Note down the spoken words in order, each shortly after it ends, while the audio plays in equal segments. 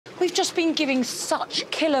We've just been giving such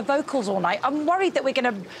killer vocals all night. I'm worried that we're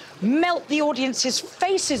going to melt the audience's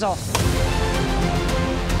faces off.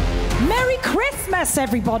 Merry Christmas,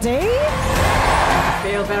 everybody!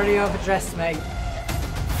 Feel very overdressed, mate.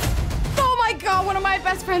 Oh my God, one of my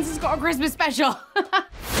best friends has got a Christmas special.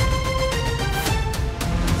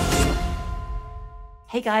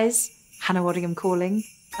 Hey guys, Hannah Waddingham calling.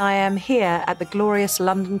 I am here at the glorious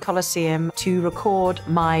London Coliseum to record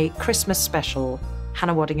my Christmas special,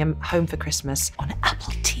 Hannah Waddingham, Home for Christmas, on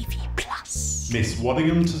Apple TV+. Miss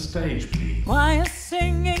Waddingham to stage, please. Why are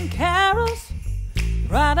singing carols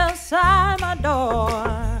right outside my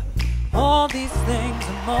door? All these things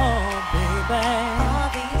and more, baby. All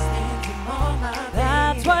these things and more, my baby.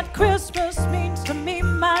 That's what Christmas means to me,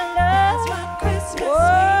 my love. That's what Christmas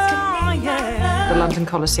means to me, my love. The London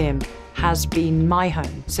Coliseum has been my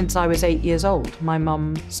home since I was 8 years old. My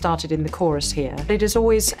mum started in the chorus here. It has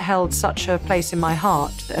always held such a place in my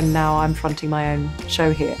heart, and now I'm fronting my own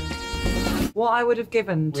show here. What I would have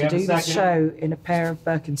given to do this show in a pair of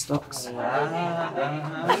Birkenstocks.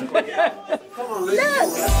 Come on,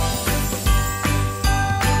 Liz.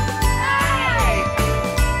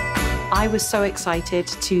 I was so excited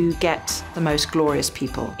to get the most glorious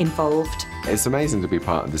people involved. It's amazing to be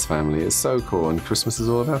part of this family. It's so cool, and Christmas is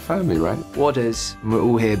all about family, right? Wadders, we're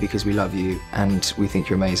all here because we love you and we think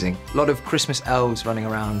you're amazing. A lot of Christmas elves running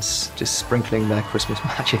around, just sprinkling their Christmas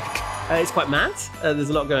magic. It's quite mad. There's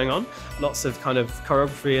a lot going on. Lots of kind of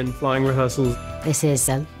choreography and flying rehearsals. This is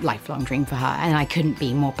a lifelong dream for her, and I couldn't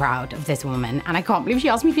be more proud of this woman, and I can't believe she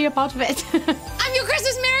asked me to be a part of it. I'm your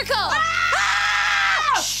Christmas miracle!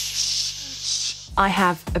 I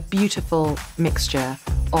have a beautiful mixture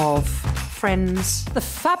of friends. The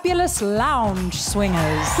fabulous lounge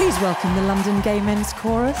swingers. Please welcome the London Gay Men's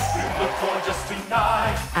Chorus.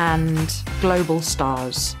 And global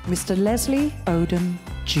stars. Mr. Leslie Odom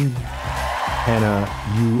Jr. Hannah,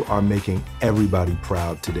 you are making everybody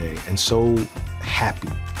proud today, and so happy,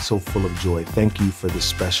 so full of joy. Thank you for this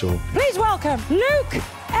special. Please welcome Luke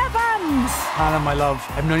Evans. Hannah, my love,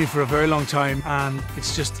 I've known you for a very long time, and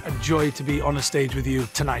it's just a joy to be on a stage with you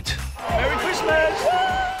tonight. Merry Christmas!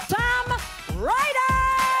 Sam Ryder!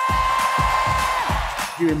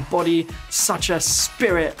 You embody such a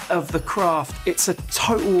spirit of the craft. It's a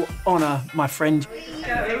total honour, my friend.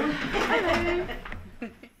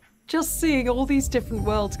 Just seeing all these different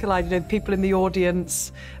worlds collide, you know, the people in the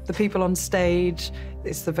audience, the people on stage.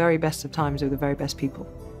 It's the very best of times with the very best people.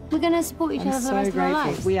 We're going to support each other for the rest of our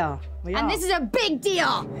lives. We are. And this is a big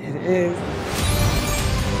deal. It is.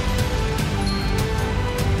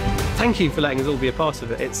 Thank you for letting us all be a part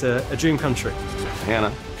of it. It's a dream come true.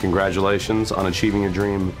 Hannah, congratulations on achieving your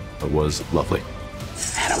dream. It was lovely.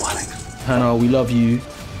 Hannah Waddingham. Hannah, we love you.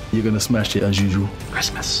 You're going to smash it as usual.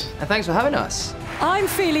 Christmas. And thanks for having us. I'm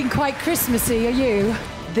feeling quite Christmassy, are you?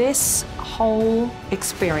 This whole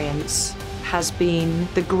experience has been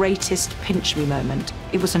the greatest pinch me moment.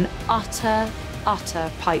 It was an utter,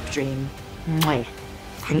 utter pipe dream. Mwah.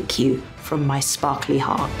 Thank you from my sparkly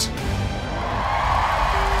heart.